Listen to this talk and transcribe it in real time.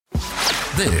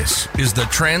This is the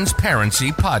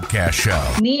Transparency Podcast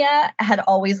Show. Nia had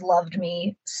always loved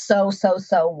me so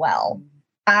well.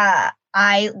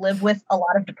 I live with a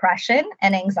lot of depression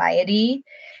and anxiety,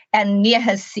 and Nia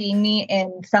has seen me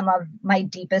in some of my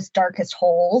deepest, darkest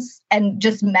holes and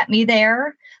just met me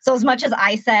there. So as much as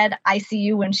I said, I see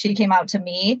you when she came out to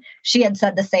me, she had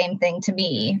said the same thing to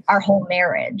me, our whole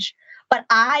marriage. But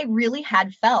I really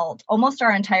had felt almost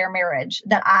our entire marriage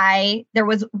that there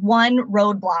was one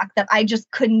roadblock that I just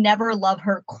could never love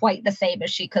her quite the same as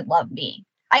she could love me.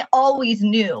 I always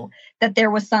knew that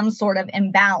there was some sort of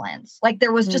imbalance. Like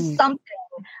there was just something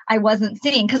I wasn't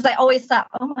seeing, because I always thought,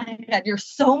 oh my God, you're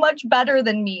so much better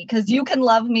than me because you can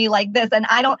love me like this. And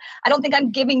I don't think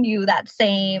I'm giving you that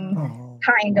same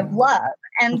kind of love.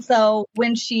 And so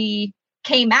when she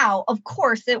came out, of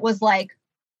course, it was like,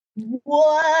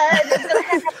 what is going to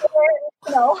happen?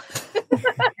 You know? And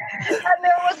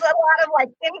there was a lot of like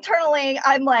internally,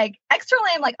 externally,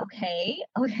 I'm like, okay.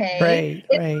 Right.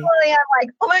 Internally, I'm like,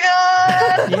 oh my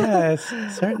God. Yes,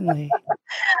 certainly.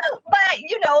 But,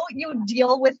 you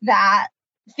deal with that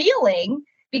feeling,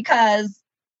 because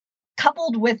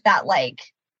coupled with that like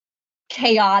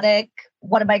chaotic,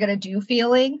 what am I going to do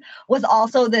feeling, was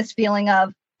also this feeling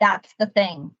of that's the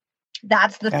thing.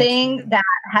 That's the thing that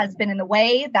has been in the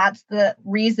way. That's the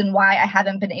reason why I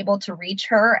haven't been able to reach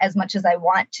her as much as I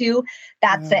want to.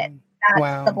 That's it.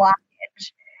 That's the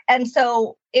blockage. And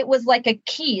so it was like a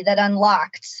key that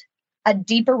unlocked a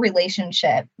deeper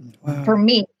relationship for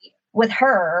me with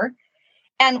her.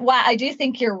 And while I do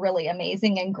think you're really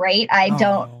amazing and great, I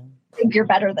don't think you're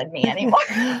better than me anymore.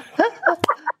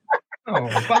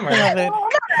 Oh, bummer. I love it.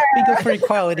 We go for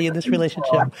equality in this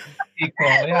relationship.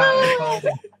 Equality.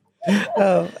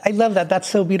 Oh, I love that. That's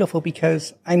so beautiful,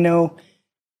 because I know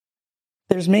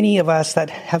there's many of us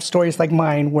that have stories like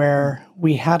mine where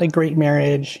we had a great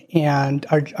marriage and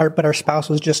but our spouse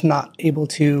was just not able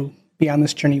to be on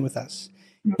this journey with us.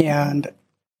 And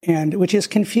which is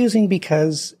confusing,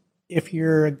 because if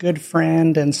you're a good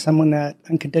friend and someone that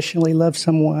unconditionally loves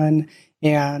someone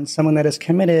and someone that is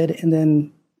committed, and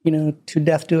then, to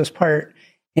death do us part,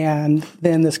 and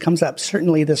then this comes up,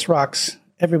 certainly this rocks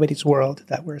everybody's world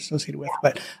that we're associated with.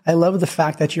 But I love the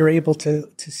fact that you're able to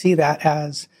see that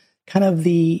as kind of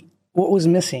what was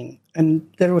missing. And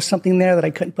there was something there that I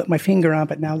couldn't put my finger on,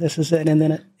 but now this is it. And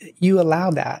then you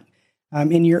allow that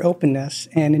in your openness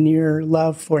and in your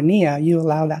love for Nia, you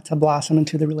allow that to blossom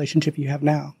into the relationship you have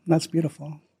now. And that's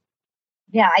beautiful.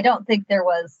 Yeah, I don't think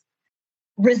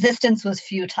resistance was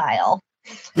futile.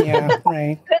 Yeah,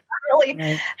 right. Couldn't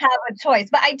really have a choice.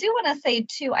 But I do want to say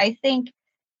too, I think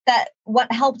that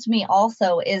what helped me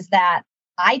also is that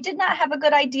I did not have a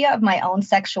good idea of my own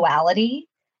sexuality.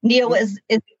 Nia is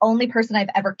the only person I've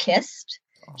ever kissed.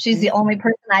 She's the only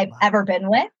person I've ever been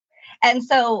with. And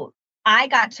so I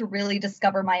got to really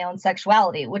discover my own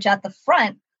sexuality, which at the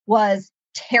front was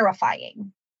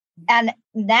terrifying. And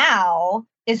now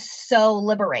is so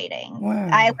liberating. Wow.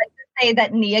 I like to say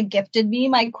that Nia gifted me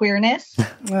my queerness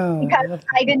because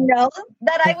I didn't know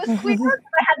that I was queer.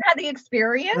 I hadn't had the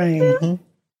experience. Right.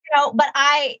 But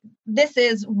this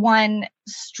is one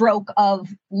stroke of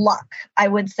luck, I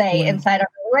would say, inside our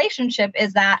relationship,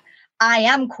 is that I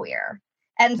am queer.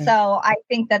 And so I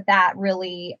think that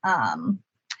really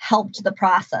helped the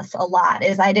process a lot,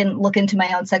 is I didn't look into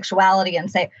my own sexuality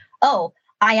and say, oh,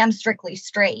 I am strictly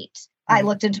straight. I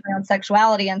looked into my own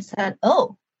sexuality and said,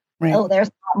 oh, there's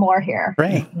a lot more here.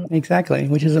 Right, exactly,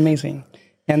 which is amazing.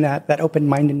 And that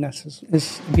open-mindedness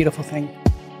is a beautiful thing.